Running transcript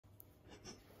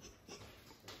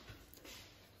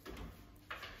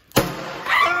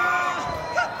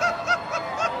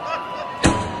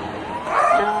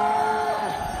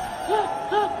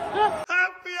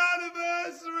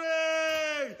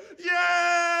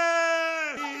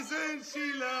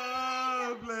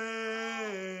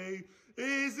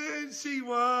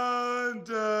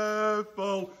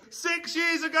6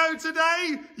 years ago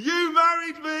today, you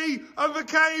married me and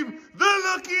became the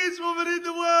luckiest woman in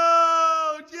the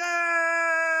world.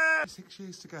 Yeah! 6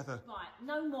 years together. Right,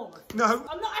 no more. No.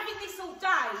 I'm not having this all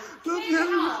day. Love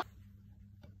you.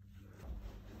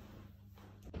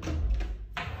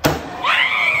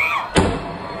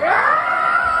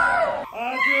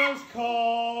 I just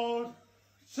called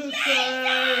to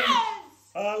say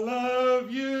I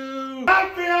love you.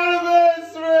 Happy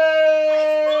anniversary!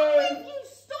 What's wrong with you?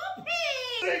 Stop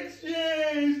it! 6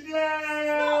 years, yeah!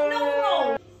 Stop, no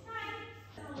more.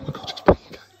 Oh my God, it's bringing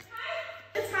cake.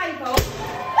 The table.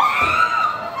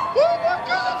 Oh my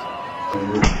God!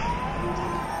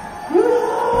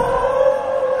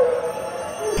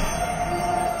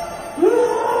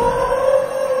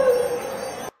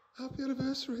 Happy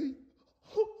anniversary.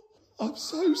 I'm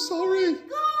so sorry.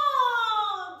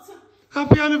 God!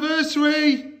 Happy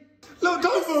anniversary. Look,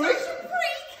 don't worry.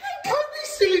 Can't be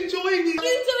still enjoying it. You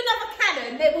do another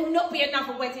cannon, there will not be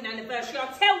another wedding anniversary.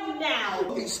 I'll tell you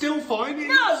now. It's still fine.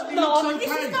 No, it Mom, looks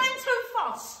this okay. is going too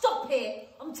far. Stop it.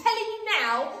 I'm telling you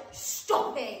now.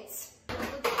 Stop it.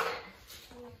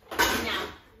 Now.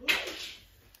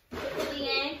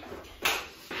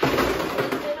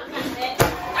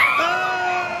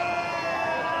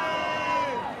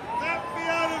 Happy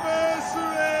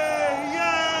anniversary!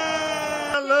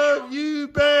 Yeah! I love you,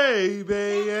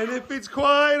 baby. And if it's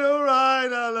quite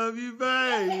alright, I love you,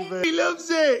 baby. He loves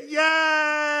it.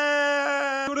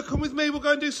 Yeah! You want to come with me? We'll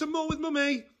go and do some more with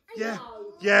Mummy. Yeah.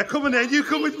 Yeah, come on then. You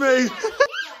come with me.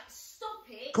 Stop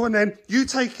it. Go on then. You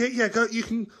take it. Yeah, go. You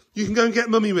can go and get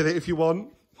Mummy with it if you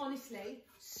want. Honestly,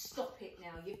 stop it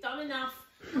now. You've done enough.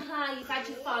 You've had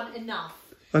your fun enough.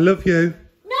 I love you.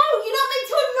 No, you don't need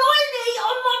to annoy me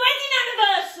on my wedding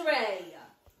anniversary.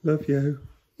 Love you.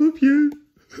 Love you.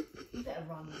 You better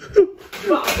run.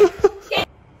 Right. Get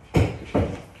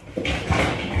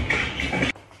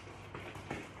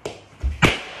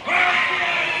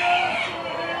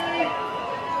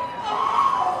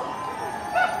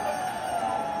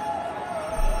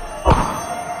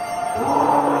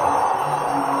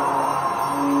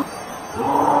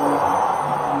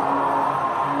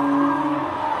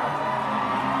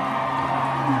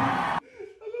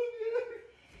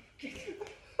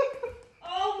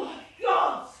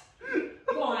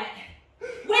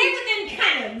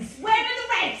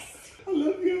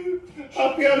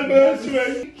Happy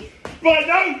anniversary! Right,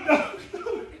 no!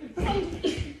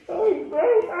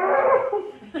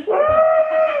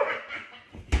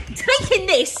 taking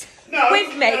this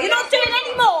with me. You're not doing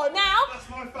any more now. That's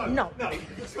my phone. No.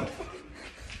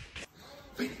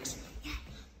 Phoenix, do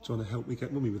you want to help me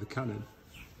get Mummy with a cannon?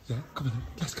 Yeah? Come on then.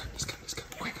 Let's go.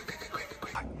 Quick.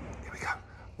 Right, here we go.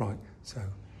 Right, so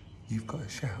you've got to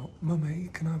shout, Mummy,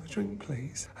 can I have a drink,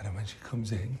 please? And then when she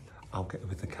comes in, I'll get her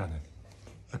with the cannon.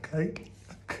 Okay?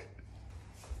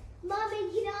 Mummy,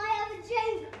 can I have a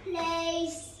drink,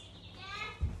 please? Yeah.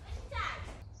 Where's Dad?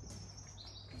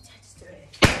 Dad's doing it.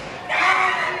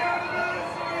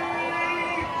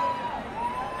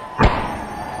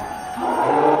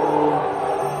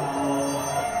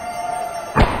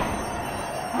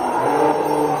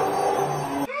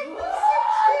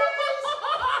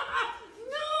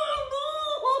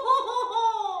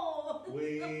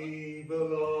 We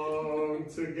belong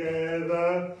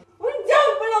together. We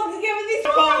don't belong together this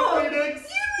Come on, far. Phoenix.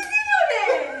 You was in on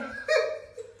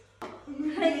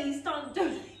it. Please don't do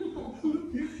any more.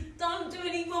 Don't do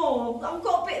any more. I've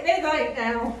got a bit of headache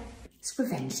now. It's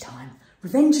revenge time.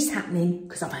 Revenge is happening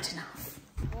because I've had enough.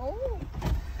 Oh.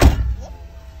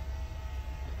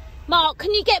 Mark,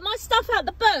 can you get my stuff out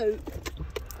the boot?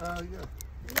 Yeah.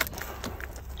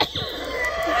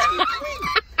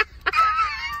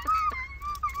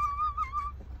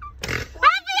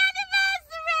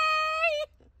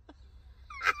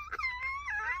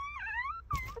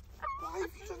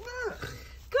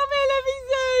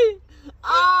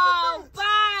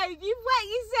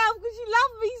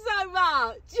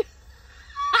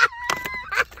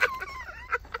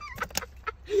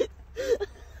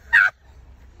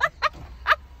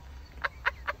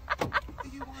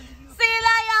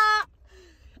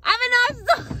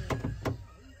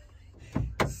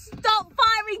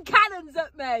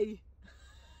 me.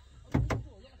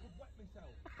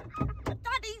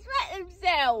 Daddy's wet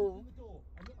himself.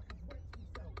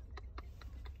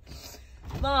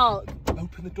 Mark.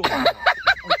 Open the door.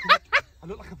 I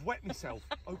look like I've wet myself.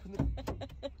 Open the...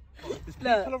 There's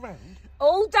people around.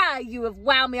 All day you have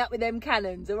wound me up with them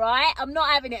cannons, all right? I'm not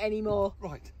having it anymore.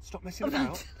 Right, stop messing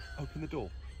about. Open the door.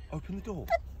 Open the door.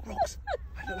 Rox,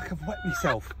 I look like I've wet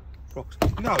myself. Rox,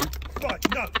 no. Right,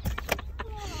 no.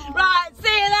 Right,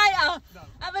 see you later. No.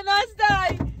 Have a nice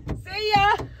day. See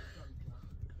ya.